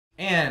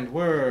And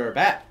we're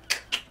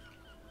back.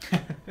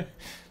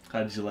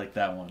 How did you like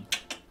that one?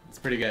 It's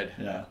pretty good.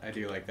 Yeah. I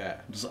do like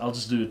that. I'll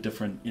just do a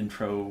different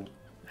intro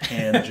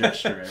hand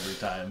gesture every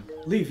time.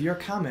 Leave your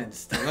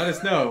comments to let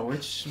us know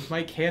which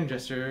mic hand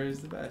gesture is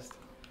the best.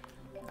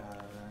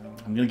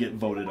 I'm going to get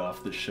voted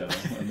off this show,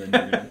 and then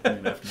you're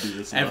going to have to do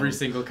this alone. Every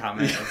single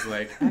comment was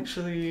like,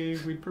 actually,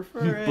 we'd prefer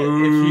it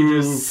if you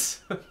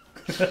just...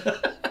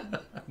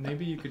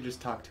 Maybe you could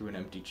just talk to an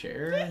empty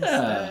chair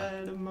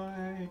instead of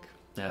mic.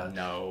 Yeah.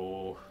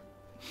 No.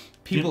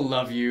 People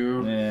love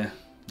you. Yeah.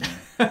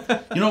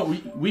 You know,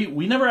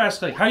 we never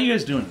asked, like, how are you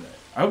guys doing today?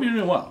 I hope you're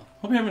doing well.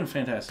 Hope you're having a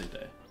fantastic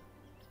day.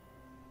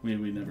 We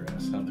never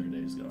asked how their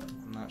day's going.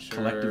 I'm not sure.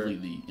 Collectively,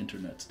 the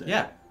internet's day.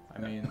 Yeah. I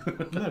mean,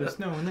 let us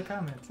know in the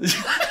comments.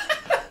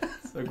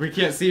 So we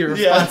can't see your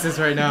responses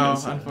right now,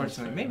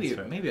 unfortunately.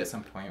 Maybe at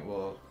some point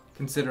we'll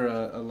consider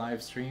a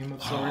live stream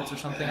of sorts or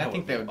something. I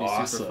think that would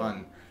be super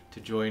fun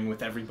to join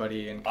with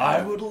everybody. And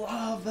I would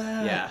love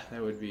that. Yeah,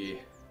 that would be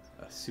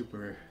a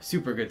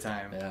super good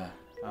time.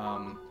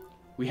 Yeah.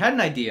 We had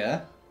an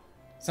idea,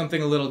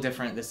 something a little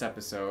different this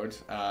episode.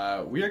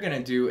 We are going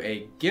to do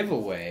a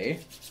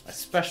giveaway, a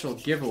special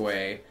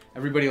giveaway.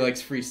 Everybody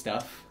likes free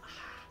stuff.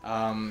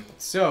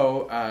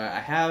 So I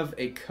have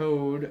a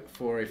code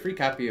for a free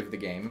copy of the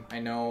game. I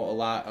know a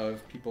lot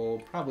of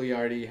people probably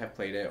already have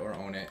played it or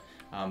own it,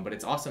 but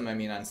it's awesome. I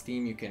mean, on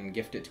Steam you can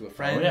gift it to a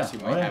friend who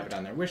might have it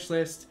on their wish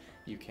list.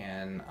 You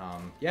can,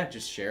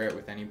 just share it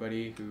with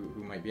anybody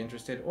who might be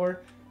interested,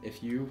 or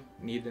if you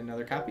need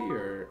another copy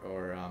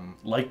or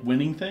like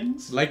winning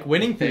things. Like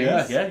winning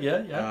things.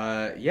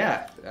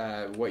 Yeah.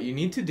 What you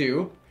need to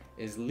do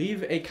is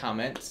leave a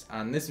comment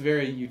on this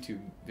very YouTube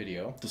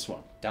video. This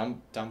one.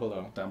 Down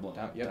below. Down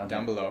below.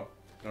 Down below.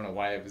 I don't know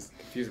why I was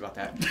confused about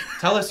that.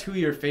 Tell us who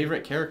your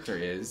favorite character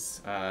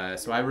is.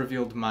 So I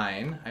revealed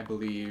mine. I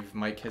believe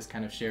Mike has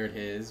kind of shared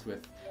his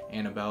with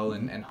Annabelle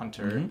and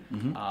Hunter.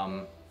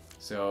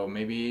 So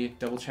maybe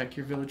double check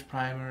your village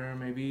primer,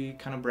 maybe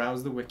kind of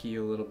browse the wiki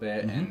a little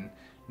bit and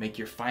make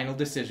your final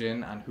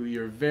decision on who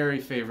your very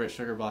favorite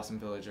Sugar Blossom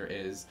villager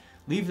is.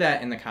 Leave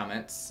that in the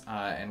comments,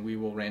 and we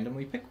will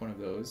randomly pick one of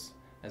those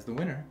as the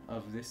winner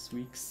of this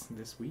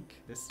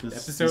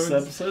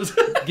episode's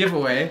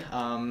giveaway,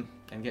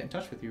 and get in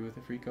touch with you with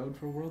a free code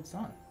for World's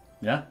Dawn.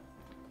 Yeah.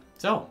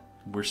 So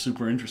we're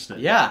super interested.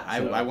 Yeah,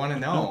 I want to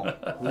know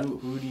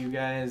who do you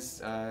guys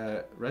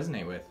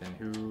resonate with, and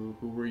who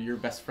were your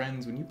best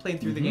friends when you played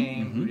through the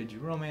game? Who did you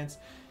romance?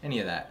 Any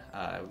of that,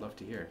 I would love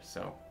to hear.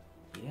 So,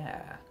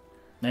 yeah.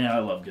 Man, I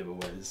love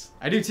giveaways.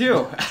 I do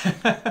too.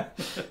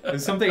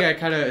 It's something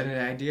an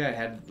idea I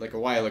had like a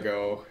while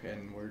ago,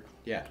 and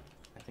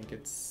I think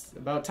it's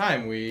about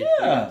time we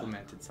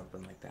implemented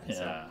something like that.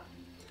 Yeah. So.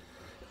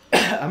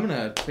 I'm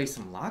gonna play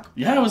some lock.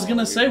 Yeah, I was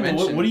gonna say,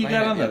 what do you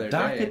got on the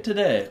docket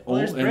today? Well,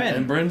 there's Bryn.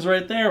 And Bryn's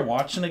right there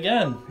watching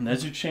again. And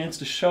that's your chance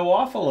to show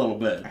off a little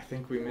bit. I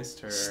think we missed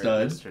her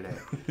Stud. yesterday.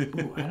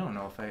 Ooh, I don't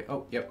know if I.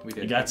 Oh, yep, we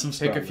did. You got some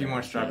Take a few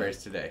more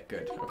strawberries today.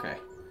 Good. Okay.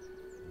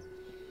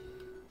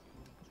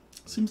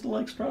 Seems to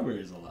like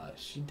strawberries a lot.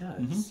 She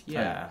does.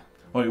 Yeah.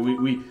 Wait,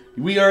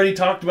 we already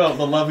talked about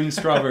the loving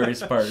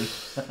strawberries part.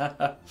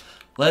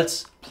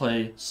 Let's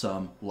play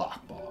some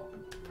lockball.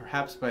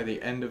 Perhaps by the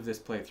end of this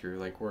playthrough,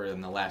 like we're in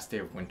the last day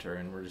of winter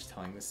and we're just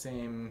telling the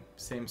same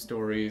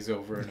stories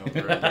over and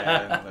over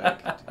again.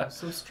 Like,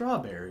 so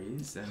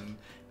strawberries, and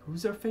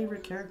who's our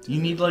favorite character? You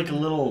need like a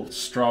little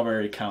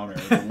strawberry counter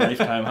in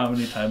lifetime. How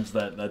many times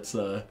that's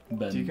been?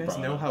 Do you guys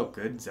know how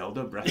good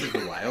Zelda Breath of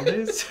the Wild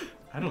is?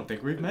 I don't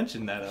think we've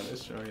mentioned that on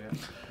this show yet.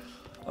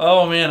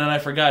 Oh man, and I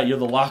forgot you're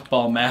the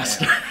lockball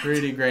master. I am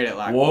pretty great at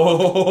lockball.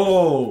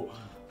 Whoa!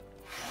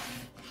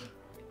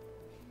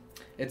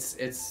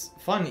 It's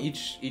fun.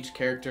 Each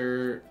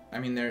character, I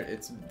mean,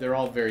 they're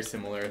all very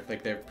similar.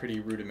 Like they're pretty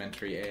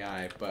rudimentary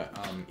AI, but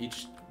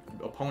each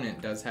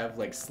opponent does have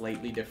like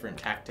slightly different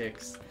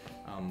tactics.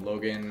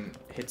 Logan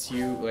hits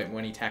you like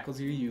when he tackles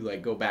you, you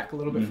like go back a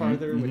little bit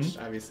farther, which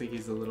obviously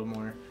he's a little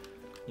more,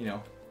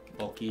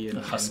 bulky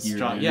and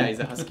strong. Dude. Yeah, he's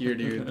a huskier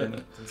dude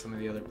than some of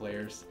the other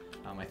players.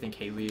 I think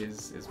Haley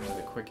is one of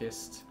the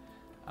quickest.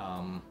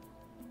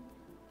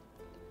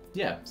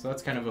 Yeah, so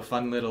that's kind of a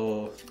fun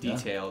little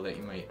detail that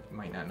you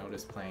might not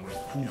notice playing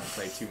if you don't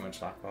play too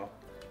much lockball.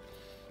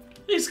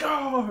 He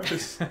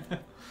scores!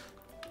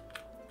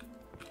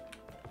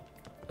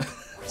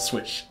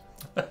 Swish.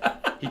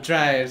 He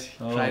tried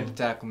to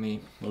tackle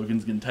me.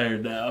 Logan's getting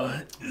tired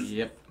now.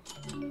 Yep.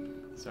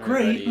 Sorry,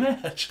 Great buddy.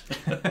 match.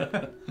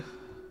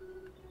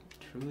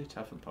 Truly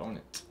tough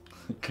opponent.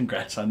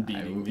 Congrats on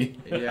beating me.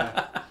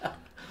 Yeah.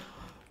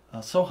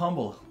 So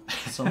humble.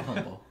 So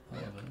humble. I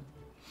love it.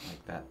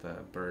 Like that the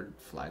bird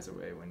flies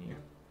away when you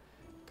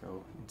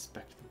go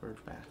inspect the bird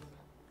bath.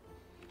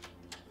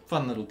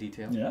 Fun little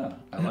detail. Yeah,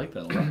 I like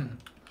that a lot.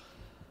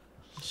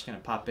 Just gonna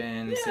pop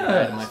in, say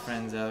hi to my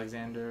friends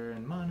Alexander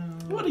and Mono.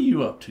 What are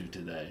you up to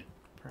today?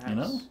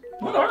 Perhaps.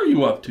 What are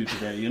you up to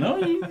today?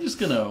 You're just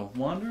gonna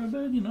wander a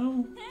bit,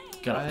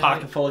 Got a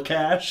pocket full of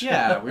cash.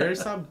 Yeah, we already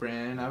saw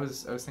Bryn. I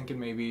was thinking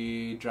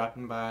maybe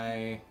dropping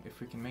by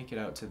if we can make it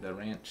out to the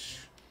ranch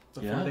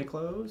before they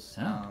close.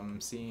 Yeah.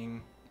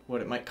 Seeing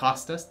what it might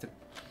cost us to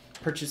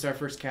purchase our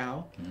first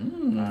cow.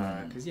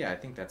 Because I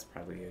think that's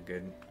probably a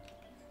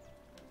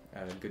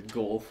good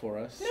goal for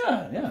us.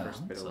 Yeah.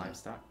 First bit of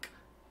livestock.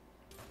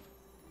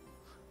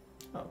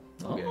 Oh,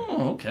 okay.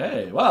 Oh,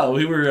 okay. Well,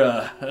 we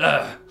were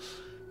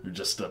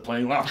just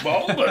playing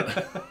lockball,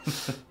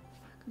 but...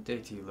 Good day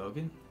to you,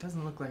 Logan.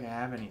 Doesn't look like I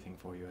have anything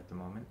for you at the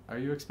moment. Are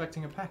you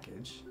expecting a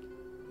package?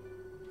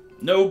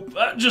 Nope.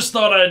 I just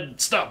thought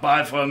I'd stop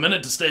by for a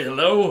minute to say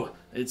hello.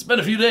 It's been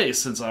a few days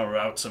since our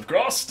routes have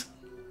crossed.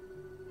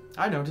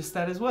 I noticed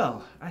that as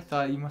well. I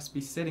thought you must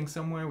be sitting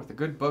somewhere with a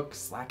good book,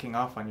 slacking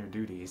off on your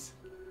duties.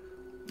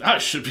 I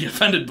should be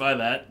offended by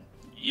that.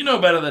 You know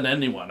better than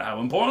anyone how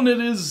important it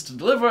is to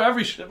deliver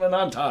every shipment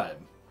on time.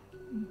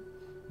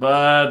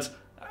 But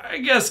I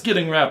guess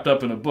getting wrapped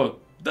up in a book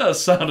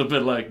does sound a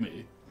bit like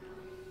me.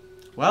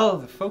 Well,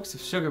 the folks of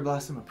Sugar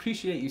Blossom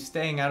appreciate you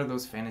staying out of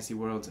those fantasy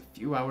worlds a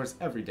few hours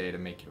every day to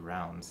make your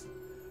rounds.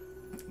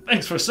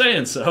 Thanks for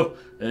saying so.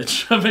 It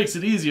sure makes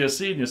it easier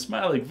seeing your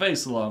smiling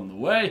face along the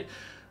way.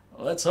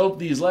 Let's hope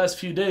these last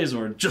few days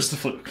were just a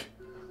fluke.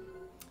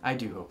 I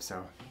do hope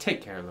so.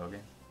 Take care, Logan.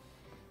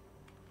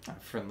 A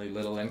friendly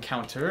little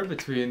encounter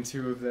between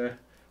two of the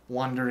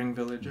wandering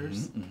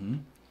villagers.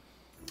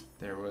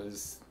 There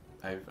was...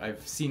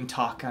 I've seen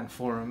talk on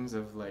forums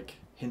of, like,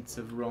 hints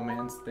of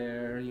romance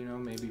there, you know,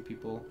 maybe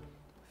people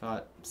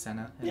thought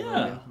Senna and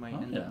Logan might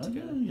end up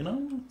together. You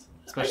know,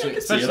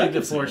 especially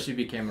before she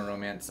became a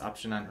romance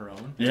option on her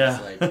own. Yeah.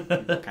 It's like,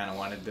 people kind of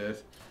wanted the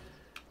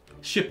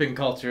shipping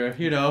culture,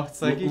 you know,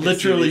 it's like...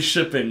 literally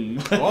shipping.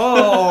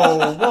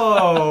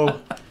 Whoa!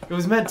 It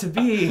was meant to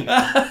be.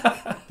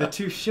 The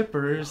two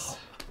shippers.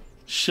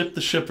 Ship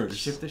the shippers.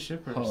 Ship the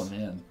shippers. Oh,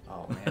 man.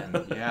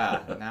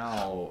 Yeah.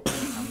 Now,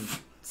 I'm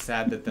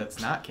sad that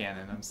that's not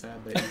canon. I'm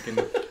sad that you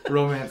can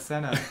romance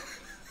Senna.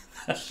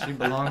 She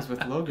belongs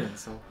with Logan,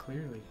 so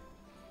clearly.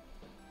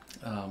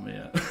 Oh,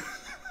 man.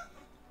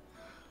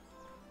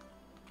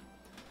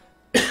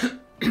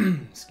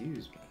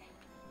 Excuse me.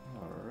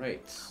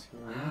 Alright.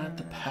 At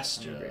the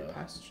pasture. Great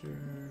pasture.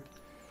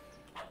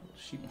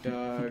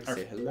 Sheepdog,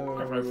 say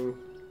hello.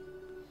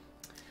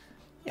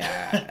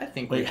 Yeah, I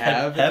think we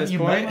have at this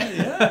point.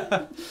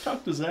 Yeah.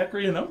 Talked to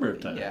Zachary a number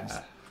of times.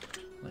 Yeah.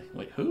 Like,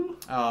 wait, who?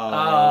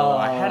 Oh,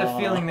 I had a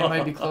feeling they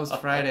might be closed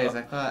Fridays.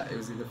 I thought it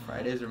was either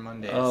Fridays or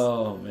Mondays.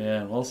 Oh,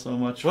 man. Well, so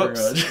much for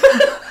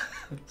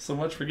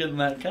getting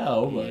that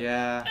cow. But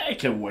yeah. I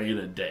can wait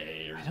a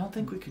day. I don't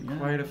think we could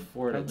quite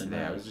afford it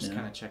today. I was just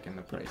kind of checking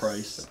the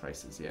price. The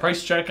prices, yeah.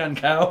 Price check on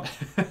cow.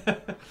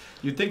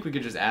 You'd think we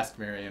could just ask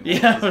Marion.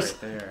 Yeah. Right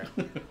there.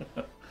 You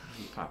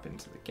pop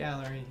into the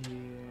gallery here.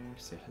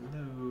 Say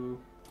hello.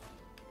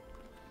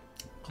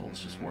 Cole's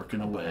just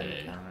working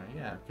away.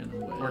 Yeah,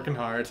 working away. Working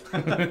hard.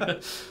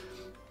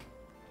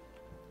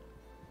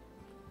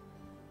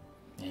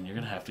 Man, you're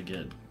gonna have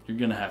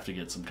to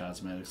get some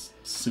cosmetics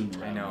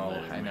sooner. I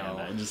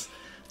know.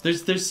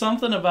 There's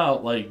something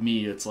about like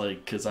me. It's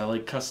like because I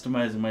like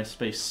customizing my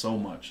space so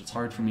much. It's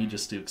hard for me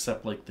just to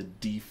accept like the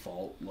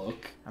default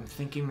look. I'm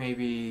thinking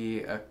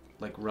maybe a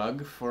like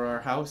rug for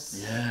our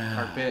house. Yeah.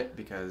 Carpet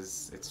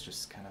because it's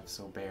just kind of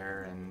so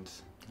bare and.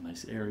 A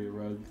nice area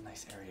rug.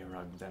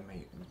 That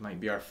might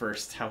be our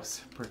first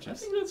house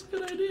purchase. I think that's a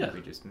good idea. We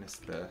just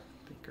missed the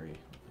bakery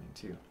opening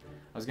too.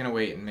 I was gonna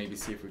wait and maybe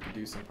see if we could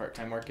do some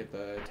part-time work at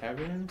the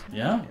tavern.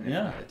 Yeah, and if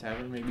not the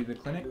tavern, maybe the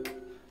clinic.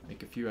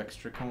 Make a few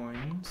extra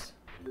coins.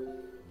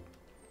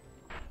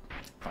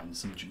 Find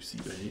some juicy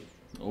bait.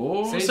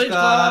 Oh, Sage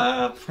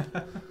clap!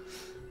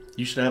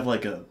 You should have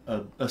like a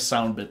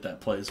sound bit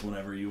that plays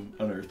whenever you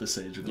unearth the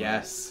sage.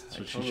 Yes, I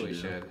totally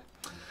should.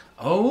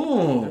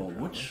 Oh,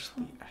 which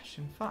the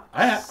Ashen Fox?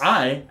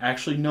 I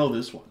actually know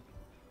this one.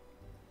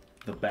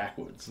 The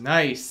Backwoods.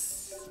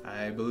 Nice.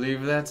 I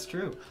believe that's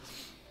true.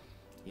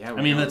 Yeah.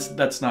 I mean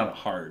that's not a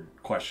hard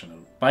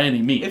question by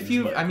any means. If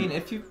you've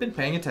been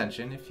paying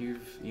attention,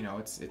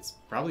 it's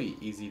probably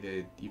easy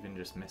to even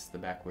just miss the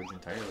Backwoods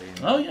entirely.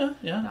 Oh yeah.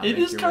 It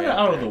is kind of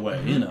out of the way,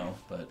 you know,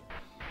 but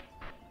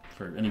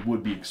for any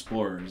would-be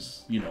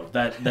explorers, you know,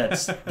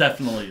 that's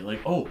definitely like,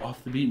 oh,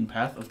 off the beaten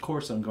path. Of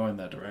course, I'm going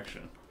that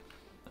direction.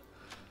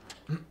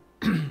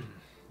 Let's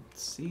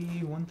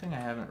see, one thing I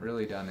haven't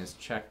really done is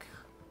check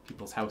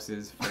people's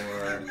houses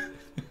for...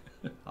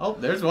 Oh,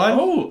 there's one!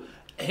 Oh!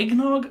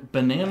 Eggnog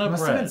banana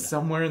must bread. Have been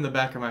somewhere in the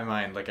back of my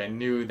mind, like I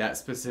knew that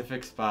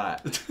specific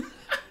spot.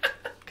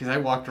 Because I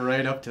walked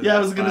right up to that I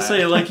was going to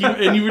say, like,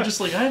 you were just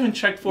like, I haven't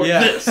checked for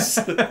this.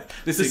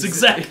 This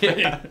exact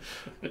thing.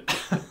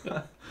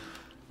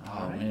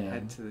 Oh, man.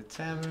 Head to the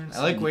tavern.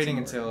 I like waiting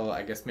until,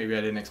 I guess maybe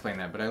I didn't explain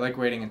that, but I like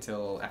waiting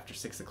until after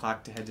 6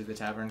 o'clock to head to the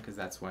tavern, because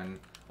that's when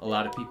a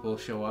lot of people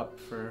show up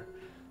for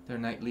their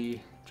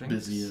nightly drinks.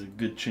 Busy, a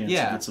good chance to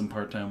get some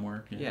part-time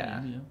work.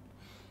 Yeah.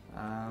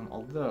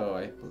 Although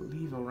I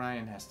believe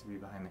Orion has to be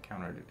behind the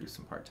counter to do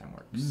some part-time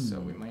work, so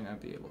we might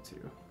not be able to.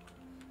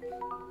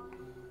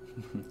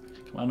 Come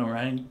on,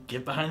 Orion,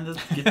 get behind the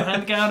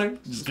counter.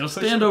 Just go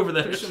stand over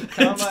there.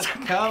 Come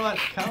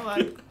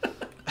on.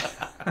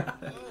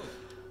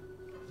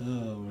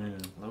 Oh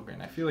man,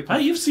 Logan. I feel like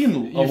you've seen a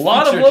you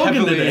lot of featured Logan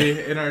heavily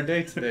today. in our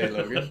day today,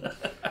 Logan.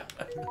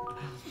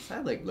 I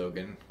like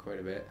Logan quite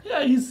a bit.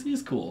 Yeah,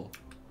 he's cool.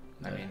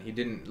 I mean, he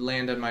didn't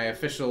land on my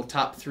official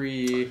top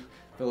 3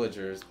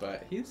 villagers,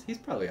 but he's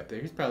probably up there.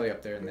 He's probably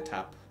up there in the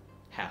top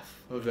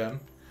half of them.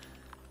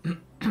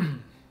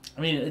 I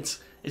mean,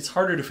 it's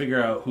harder to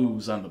figure out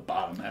who's on the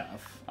bottom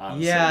half.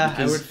 Honestly, Yeah,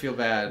 I would feel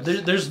bad.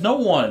 There's no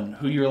one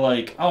who you're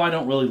like, oh, I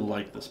don't really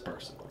like this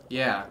person.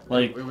 Yeah,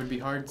 like it would be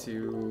hard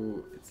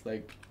to. It's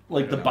like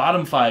the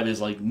bottom 5 is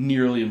like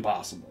nearly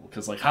impossible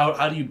because like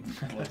how do you?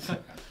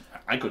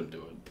 I couldn't do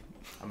it.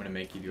 I'm gonna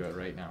make you do it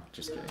right now.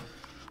 Just kidding.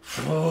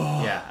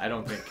 Yeah, I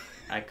don't think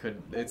I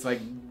could. It's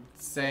like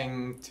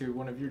saying to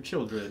one of your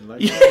children, like,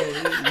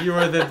 hey, you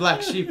are the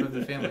black sheep of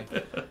the family.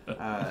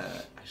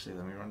 Actually,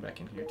 let me run back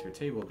in here to a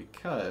table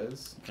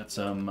because got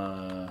some.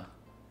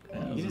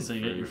 you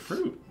didn't get your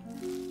fruit.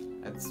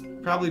 It's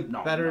probably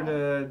better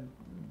to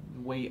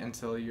wait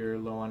until you're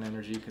low on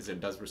energy because it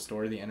does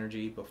restore the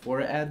energy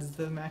before it adds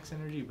the max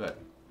energy. But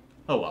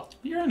oh well.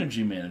 Your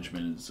energy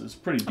management is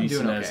pretty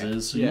decent as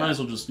is, so you might as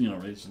well just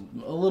raise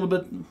a little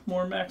bit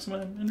more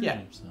maximum energy.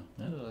 Yeah. So,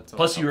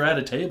 Plus, you're at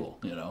a table,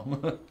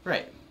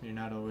 Right. You're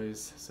not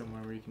always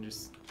somewhere where you can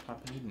just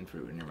pop an Eden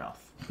fruit in your mouth.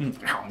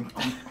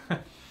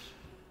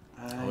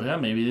 Oh yeah,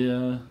 maybe.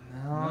 No,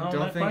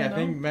 don't think. I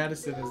think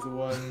Madison is the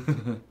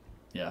one.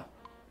 Yeah.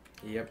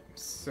 Yep.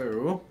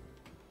 So,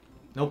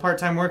 no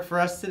part-time work for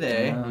us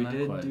today. No, we not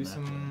did quite, do not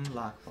some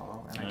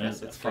lockball, and I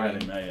guess it's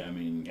Friday night. I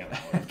mean,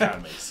 it kind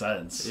of makes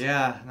sense.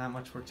 Yeah, not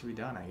much work to be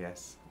done, I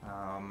guess.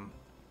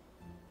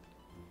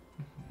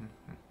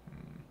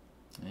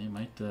 You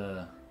might. You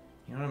know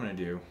what I'm gonna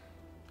do?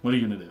 What are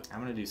you gonna do? I'm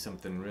gonna do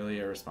something really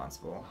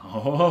irresponsible.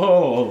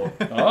 Oh,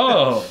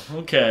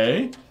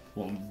 okay.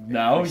 Well,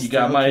 now you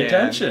got my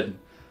attention.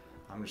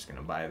 I'm just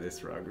gonna buy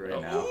this rug right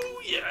now.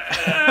 Oh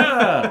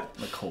yeah!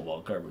 The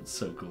cobalt carpet's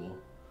so cool.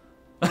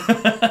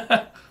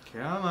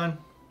 Come on.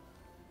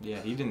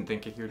 Yeah, he didn't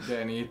think he could do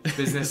any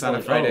business on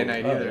a Friday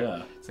night either.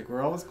 Yeah. It's like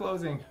we're always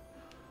closing.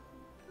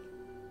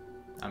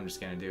 I'm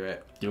just gonna do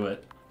it. Do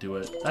it.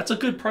 That's a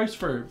good price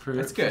for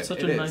That's good.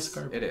 Such a nice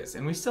carpet. It is,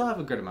 and we still have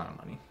a good amount of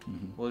money.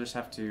 Mm-hmm. We'll just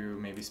have to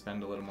maybe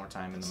spend a little more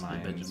time in the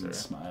mines. Benjamin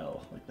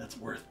smile, like that's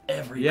worth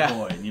every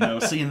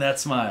coin. Seeing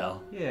that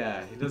smile.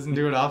 Yeah, he doesn't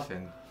do it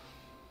often.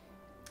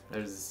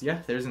 There's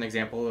an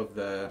example of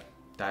the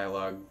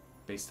dialogue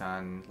based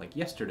on like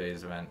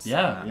yesterday's events.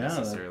 Not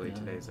necessarily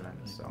today's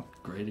events. So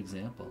great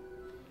example.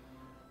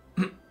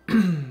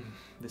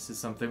 This is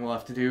something we'll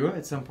have to do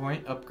at some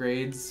point.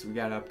 Upgrades. We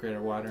gotta upgrade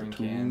our watering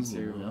can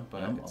too,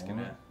 but it's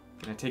gonna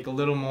take a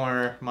little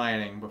more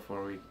mining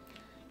before we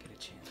get a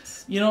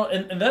chance.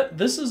 And that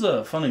this is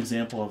a fun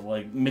example of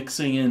like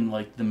mixing in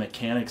like the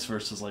mechanics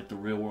versus like the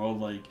real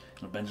world. Like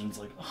Benjamin's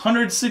like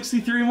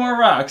 163 more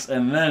rocks,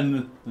 and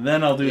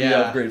then I'll do the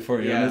upgrade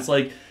for you. Yeah. And it's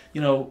like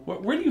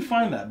where do you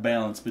find that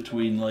balance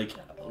between like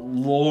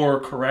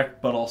lore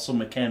correct but also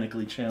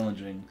mechanically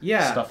challenging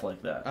stuff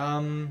like that?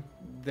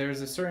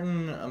 There's a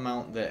certain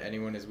amount that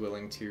anyone is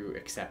willing to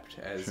accept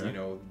as,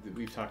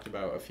 we've talked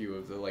about a few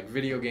of the like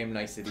video game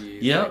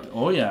niceties. Yeah. Like,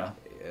 oh yeah.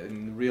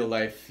 In real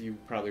life, you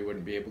probably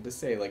wouldn't be able to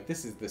say like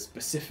this is the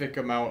specific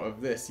amount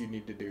of this you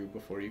need to do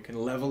before you can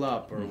level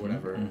up or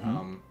whatever.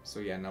 So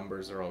yeah,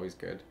 numbers are always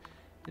good.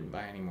 Didn't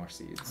buy any more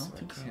seeds. I don't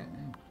think so.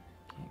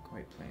 Can't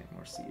quite plant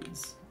more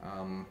seeds.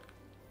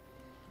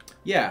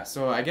 Yeah,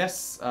 so I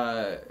guess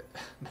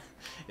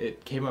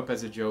it came up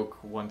as a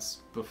joke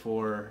once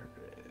before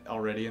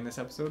already in this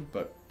episode,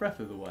 but Breath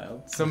of the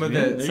Wild. Some of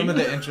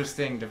the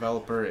interesting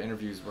developer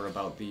interviews were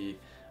about the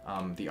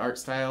art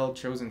style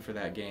chosen for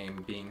that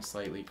game being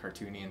slightly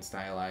cartoony and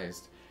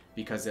stylized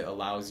because it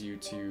allows you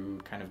to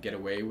kind of get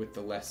away with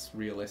the less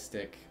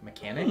realistic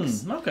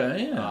mechanics.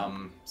 Okay, yeah.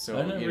 So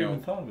I never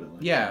even thought of it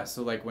like that.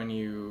 So like when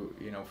you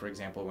for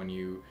example, when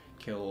you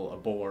kill a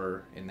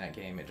boar in that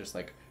game, it just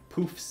like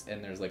poofs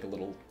and there's like a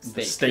little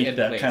stake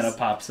that kind of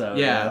pops out.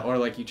 Yeah, or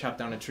like you chop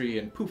down a tree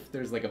and poof,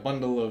 there's like a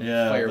bundle of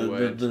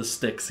firewood. The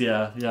sticks,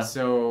 yeah.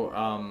 So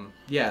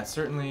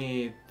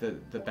certainly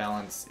the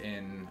balance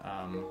in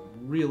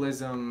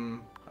realism,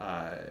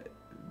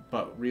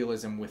 but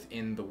realism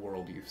within the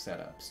world you've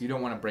set up. So you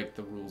don't want to break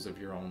the rules of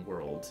your own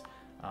world,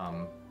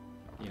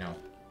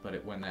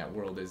 but when that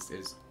world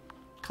is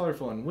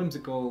colorful and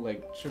whimsical,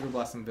 like Sugar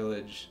Blossom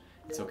Village,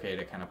 it's okay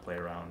to kind of play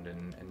around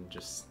and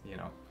just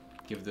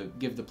give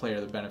the player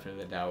the benefit of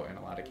the doubt in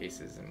a lot of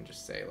cases and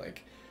just say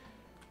like,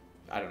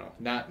 I don't know,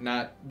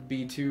 not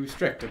be too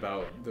strict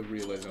about the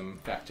realism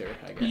factor,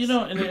 I guess.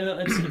 And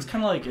it's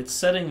kind of like it's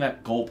setting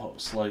that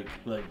goalpost, like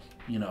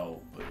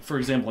for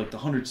example, like the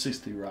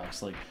 160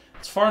 rocks, like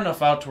it's far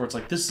enough out towards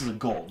like this is a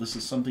goal, this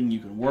is something you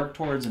can work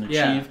towards and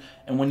achieve,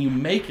 and when you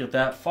make it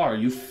that far,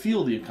 you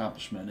feel the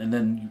accomplishment, and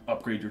then you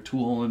upgrade your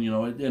tool, and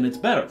and it's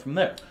better from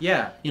there.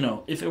 Yeah.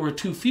 If it were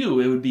too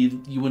few, it would be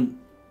you wouldn't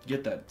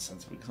get that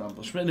sense of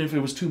accomplishment. And if it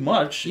was too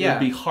much, it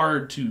would be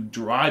hard to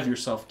drive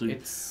yourself to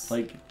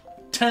like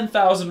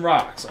 10,000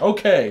 rocks.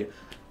 Okay,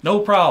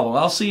 no problem.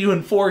 I'll see you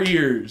in 4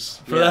 years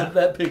for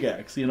that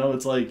pickaxe.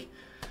 It's like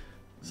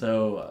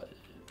so.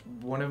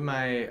 one of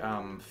my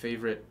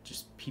favorite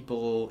just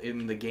people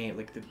in the game,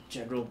 like the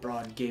general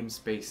broad game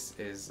space,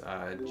 is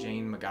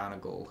Jane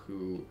McGonigal,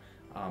 who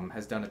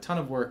has done a ton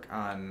of work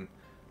on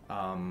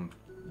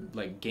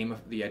like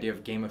the idea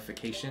of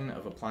gamification,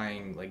 of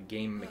applying like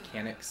game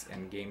mechanics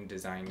and game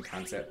design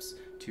concepts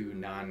to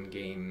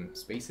non-game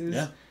spaces.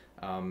 Yeah.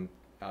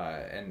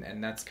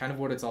 And that's kind of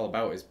what it's all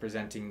about, is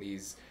presenting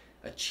these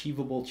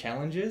achievable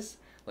challenges,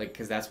 like,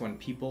 because that's when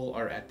people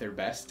are at their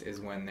best,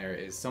 is when there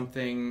is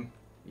something,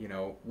 you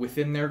know,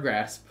 within their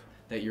grasp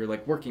that you're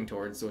like working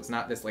towards. So it's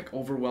not this like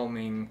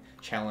overwhelming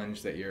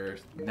challenge that you're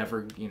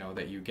never, you know,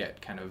 that you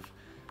get kind of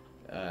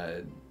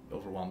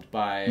overwhelmed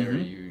by, or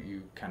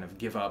you kind of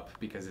give up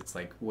because it's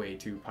like way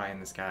too pie in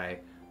the sky.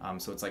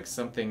 So it's like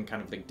something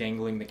kind of like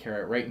dangling the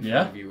carrot right in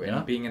front of you,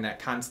 and being in that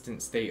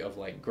constant state of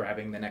like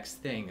grabbing the next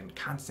thing and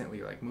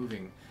constantly like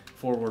moving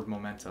forward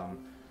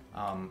momentum.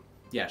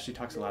 Yeah, she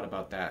talks a lot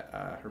about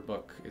that. Her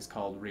book is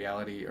called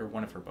Reality, or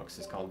one of her books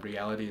is called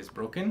Reality is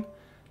Broken,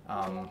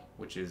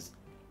 which is,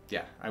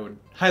 yeah, I would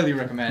highly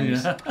recommend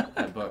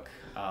that book.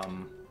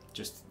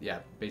 Just, yeah,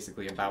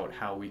 basically about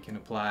how we can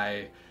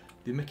apply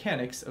the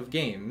mechanics of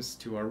games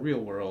to our real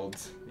world,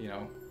 you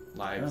know,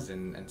 lives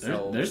and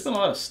selves. There's been a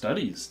lot of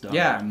studies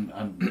done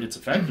on its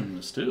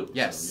effectiveness too.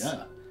 Yes.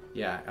 So,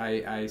 yeah,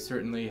 I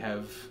certainly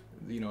have,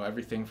 you know,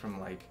 everything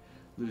from like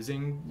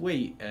losing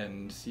weight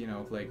and, you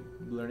know, like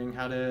learning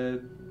how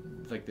to,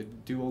 like the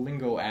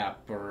Duolingo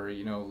app, or,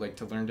 you know, like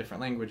to learn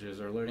different languages,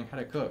 or learning how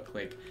to cook,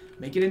 like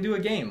make it into a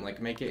game,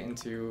 like make it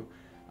into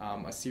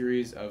a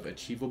series of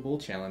achievable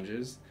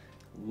challenges.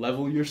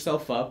 Level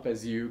yourself up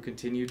as you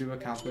continue to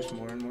accomplish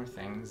more and more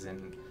things,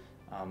 and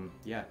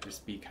yeah,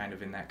 just be kind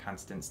of in that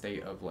constant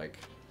state of like,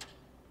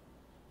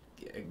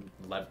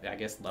 I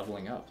guess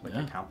leveling up, like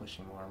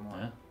accomplishing more and more.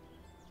 Yeah.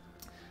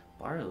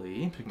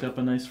 Barley picked up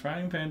a nice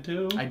frying pan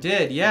too. I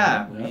did,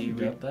 yeah. We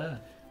got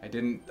that. I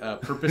didn't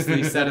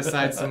purposely set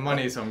aside some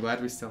money, so I'm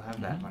glad we still have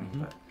that money.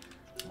 But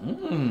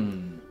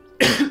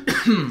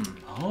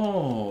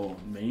oh,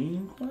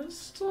 main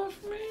quest stuff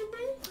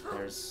maybe?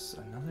 There's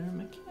another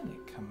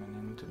mechanic coming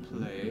into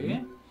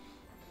play.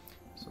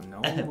 So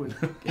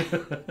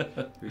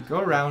we go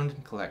around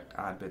and collect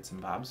odd bits and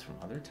bobs from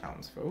other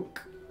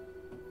townsfolk,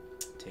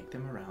 take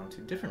them around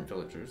to different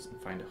villagers and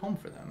find a home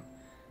for them.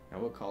 Now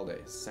we'll call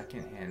it a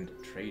second-hand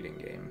trading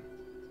game.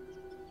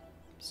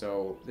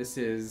 So this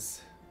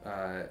is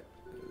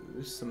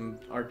there's some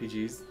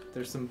RPGs,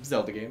 there's some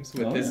Zelda games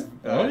with this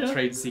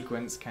trade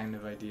sequence kind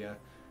of idea.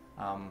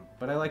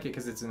 But I like it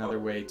because it's another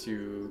way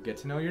to get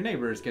to know your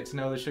neighbors, get to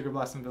know the Sugar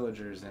Blossom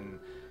villagers, and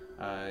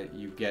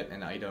you get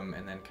an item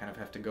and then kind of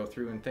have to go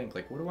through and think,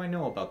 like, what do I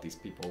know about these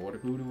people?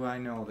 Who do I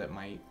know that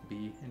might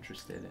be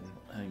interested in?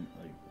 I think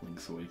like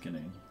Link's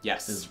Awakening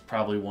is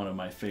probably one of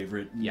my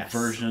favorite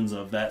versions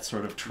of that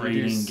sort of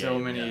trading game. So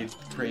many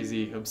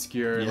crazy,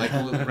 obscure, like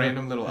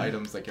random little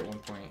items. Like at one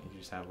point, you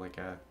just have like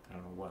a, I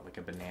don't know what, like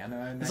a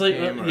banana in that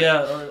game?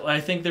 Or I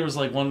think there was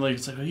like one, like,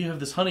 it's like, oh, you have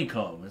this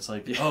honeycomb. It's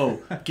like,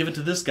 oh, give it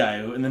to this guy,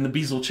 and then the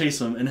bees will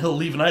chase him, and he'll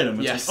leave an item.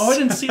 It's like, oh, I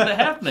didn't see that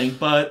happening,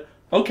 but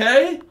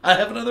okay, I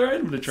have another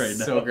item to trade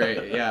now. So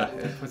great, yeah.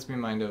 It puts me in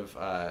mind of,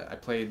 I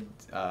played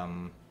a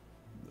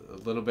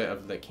little bit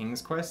of the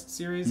King's Quest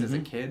series as a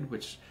kid,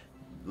 which,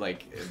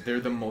 like,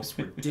 they're the most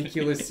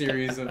ridiculous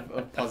series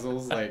of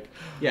puzzles. Like,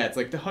 yeah, it's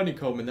like the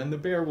honeycomb, and then the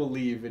bear will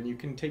leave, and you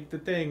can take the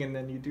thing, and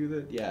then you do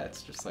the, yeah,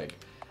 it's just like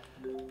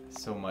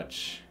so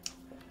much.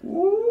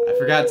 Ooh. I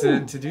forgot to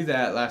do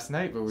that last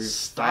night, but we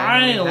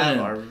finally have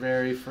our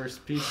very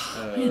first piece.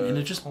 Man, and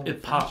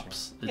it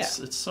pops.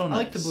 It's so nice. I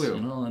like the blue.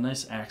 You know, a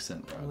nice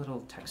accent, bro. A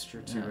little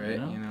texture to it,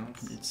 you know.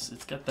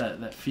 It's got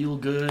that feel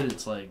good.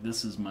 It's like,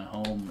 this is my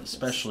home,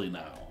 especially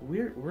now.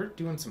 We're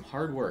doing some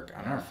hard work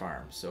on our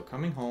farm, so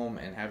coming home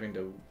and having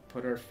to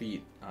put our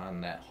feet on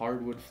that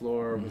hardwood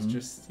floor was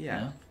just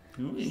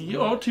You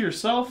owe it to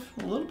yourself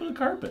a little bit of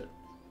carpet.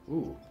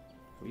 Ooh.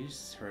 We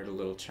just heard a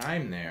little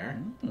chime there.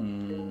 What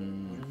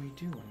do we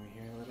do when we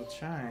hear a little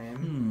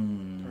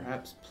chime?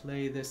 Perhaps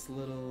play this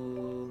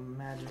little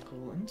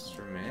magical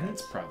instrument.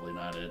 That's probably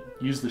not it.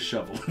 Use the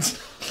shovel.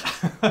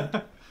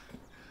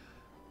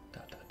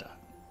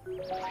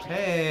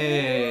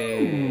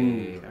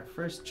 Hey! Our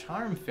first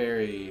charm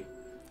fairy.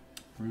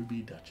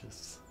 Ruby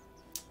Duchess.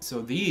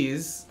 So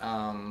these,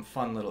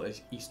 fun little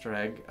Easter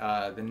egg,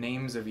 the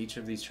names of each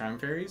of these charm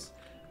fairies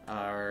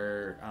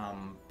are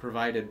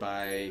provided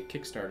by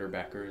Kickstarter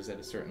backers at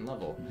a certain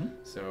level.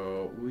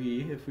 So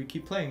if we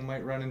keep playing,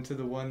 might run into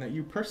the one that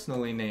you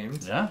personally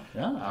named.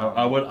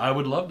 I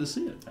would love to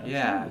see it. Absolutely.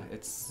 Yeah,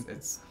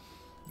 it's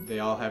they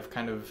all have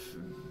kind of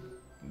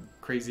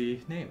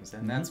crazy names,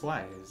 and that's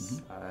why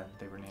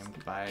they were named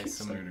by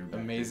some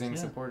amazing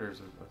supporters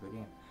of the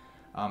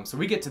game. So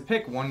we get to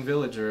pick one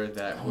villager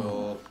that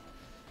will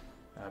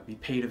be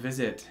paid a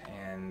visit,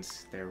 and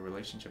their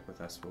relationship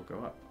with us will go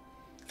up.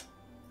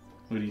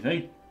 What do you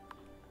think?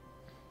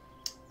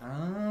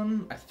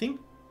 I think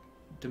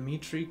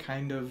Dimitri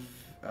kind of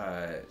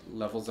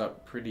levels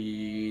up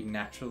pretty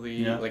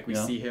naturally. Like we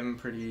see him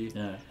pretty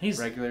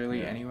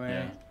regularly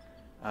anyway.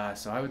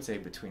 So I would say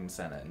between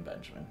Senna and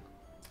Benjamin.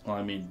 Well,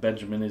 I mean,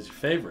 Benjamin is your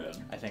favorite.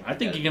 I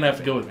think you're gonna have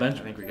to go with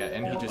Benjamin. I think we got,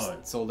 and he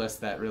just sold us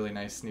that really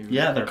nice new.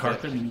 The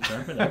carpet, new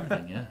carpet,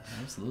 everything. Yeah,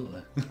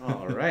 absolutely.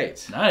 All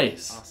right.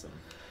 Nice. Awesome.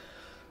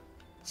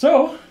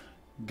 So,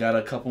 got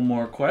a couple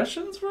more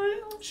questions for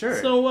you.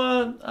 Sure.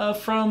 So,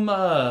 from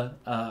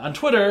on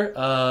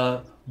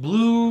Twitter,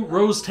 Blue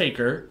Rose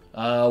Taker,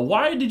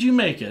 why did you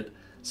make it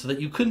so that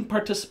you couldn't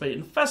participate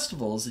in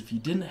festivals if you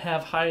didn't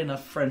have high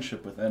enough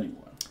friendship with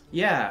anyone?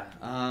 Yeah,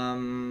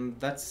 so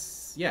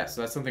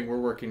that's something we're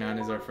working on,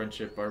 is our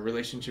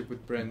relationship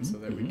with Bryn, so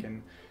that we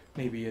can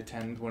maybe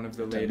attend one of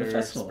the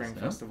later spring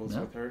festivals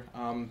with her.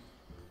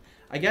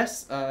 I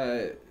guess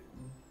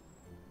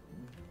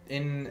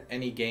in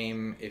any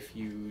game, if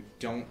you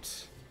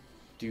don't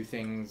do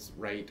things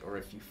right, or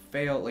if you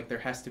fail, like, there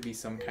has to be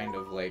some kind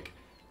of like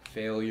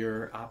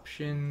failure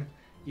option,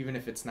 even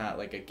if it's not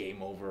like a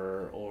game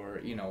over,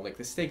 or, you know, like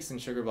the stakes in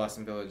Sugar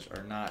Blossom Village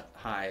are not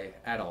high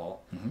at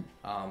all.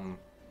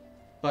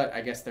 But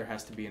I guess there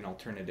has to be an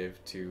alternative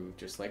to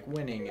just like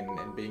winning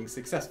and being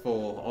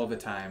successful all the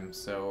time.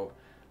 So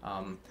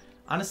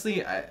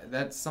honestly,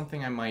 that's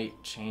something I might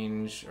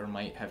change, or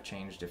might have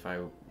changed if I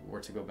were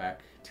to go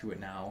back to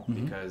it now,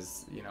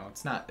 because, you know,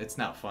 it's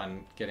not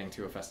fun getting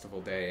to a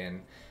festival day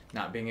and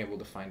not being able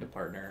to find a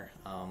partner.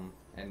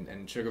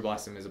 And Sugar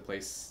Blossom is a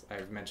place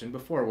I've mentioned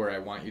before where I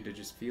want you to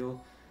just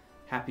feel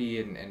happy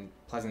and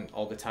pleasant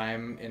all the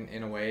time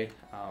in a way.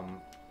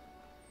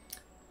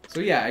 So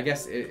yeah, I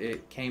guess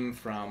it came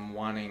from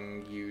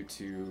wanting you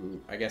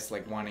to, I guess,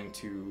 like wanting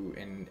to,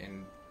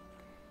 in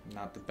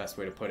not the best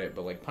way to put it,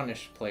 but like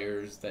punish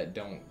players that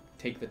don't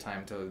take the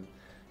time to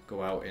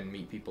go out and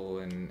meet people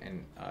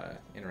and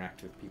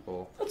interact with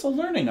people. That's a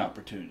learning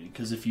opportunity,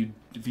 because if you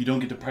don't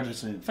get to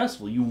participate in the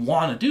festival, you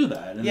want to do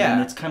that, and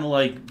then it's kind of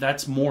like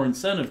that's more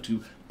incentive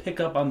to pick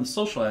up on the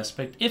social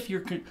aspect if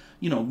you're,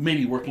 you know,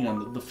 maybe working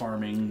on the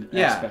farming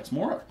aspects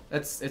more.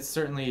 It's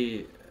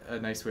certainly a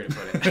nice way to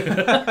put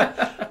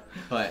it.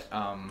 But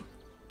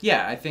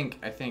yeah, I think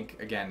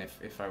again,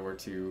 if I were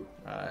to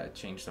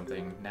change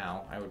something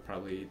now, I would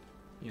probably,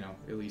 you know,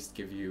 at least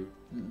give you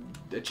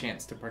a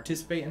chance to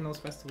participate in those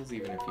festivals,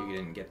 even if you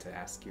didn't get to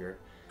ask your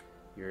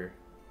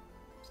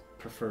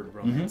preferred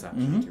romance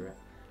option to it.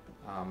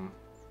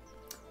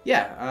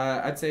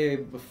 I'd say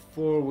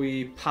before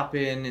we pop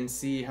in and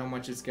see how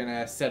much it's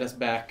gonna set us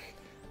back,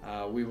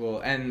 we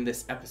will end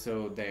this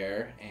episode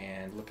there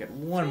and look at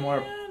one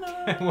more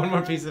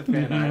piece of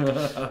fan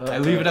art. I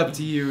leave it up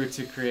to you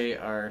to create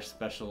our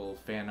special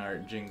fan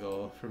art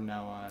jingle from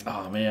now on.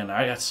 Oh man,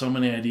 I got so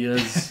many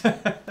ideas.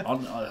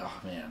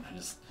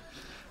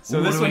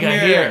 So this one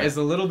here is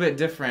a little bit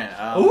different.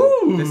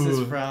 This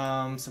is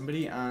from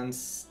somebody on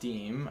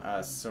Steam.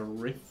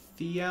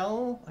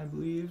 Sarithiel, I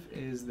believe,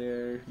 is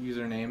their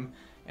username,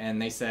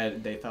 and they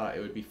said they thought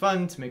it would be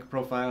fun to make a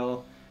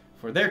profile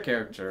for their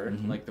character,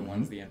 like the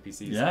ones the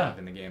NPCs have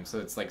in the game. So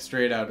it's like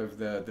straight out of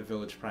the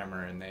Village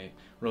Primer, and they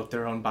wrote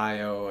their own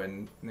bio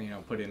and, you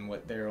know, put in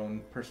what their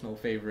own personal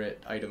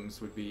favorite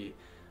items would be,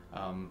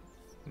 and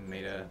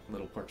made a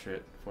little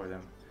portrait for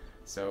them.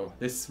 So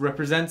this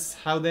represents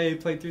how they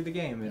played through the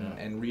game,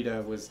 and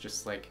Rita was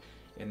just like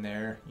in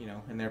their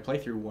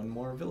playthrough, one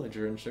more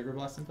villager in Sugar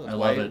Blossom Village. I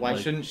love it. Why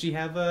shouldn't she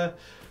have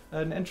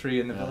an entry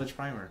in the Village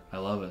Primer? I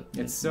love it.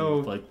 It's so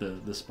like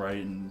the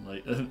Sprite and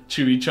like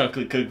chewy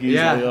chocolate cookies.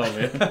 Yeah.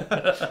 Like,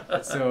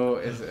 oh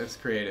man. it's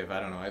creative. I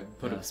don't know. I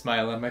put a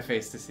smile on my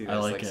face to see this. I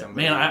like it.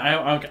 Somebody... Man,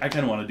 I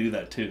kind of want to do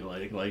that too.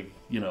 Like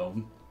you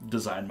know,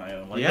 design my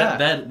own. Like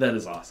that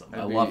is awesome.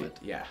 I love it.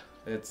 Yeah.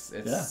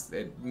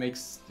 It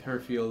makes her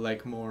feel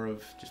like more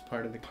of just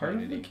part of the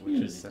community, which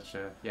is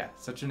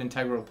such an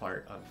integral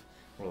part of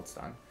World's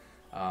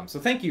Dawn. So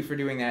thank you for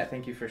doing that.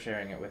 Thank you for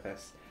sharing it with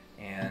us.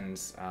 And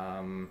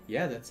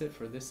that's it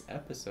for this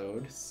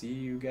episode. See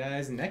you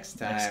guys next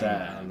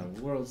time on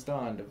the World's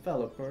Dawn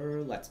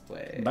Developer Let's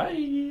Play.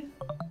 Bye.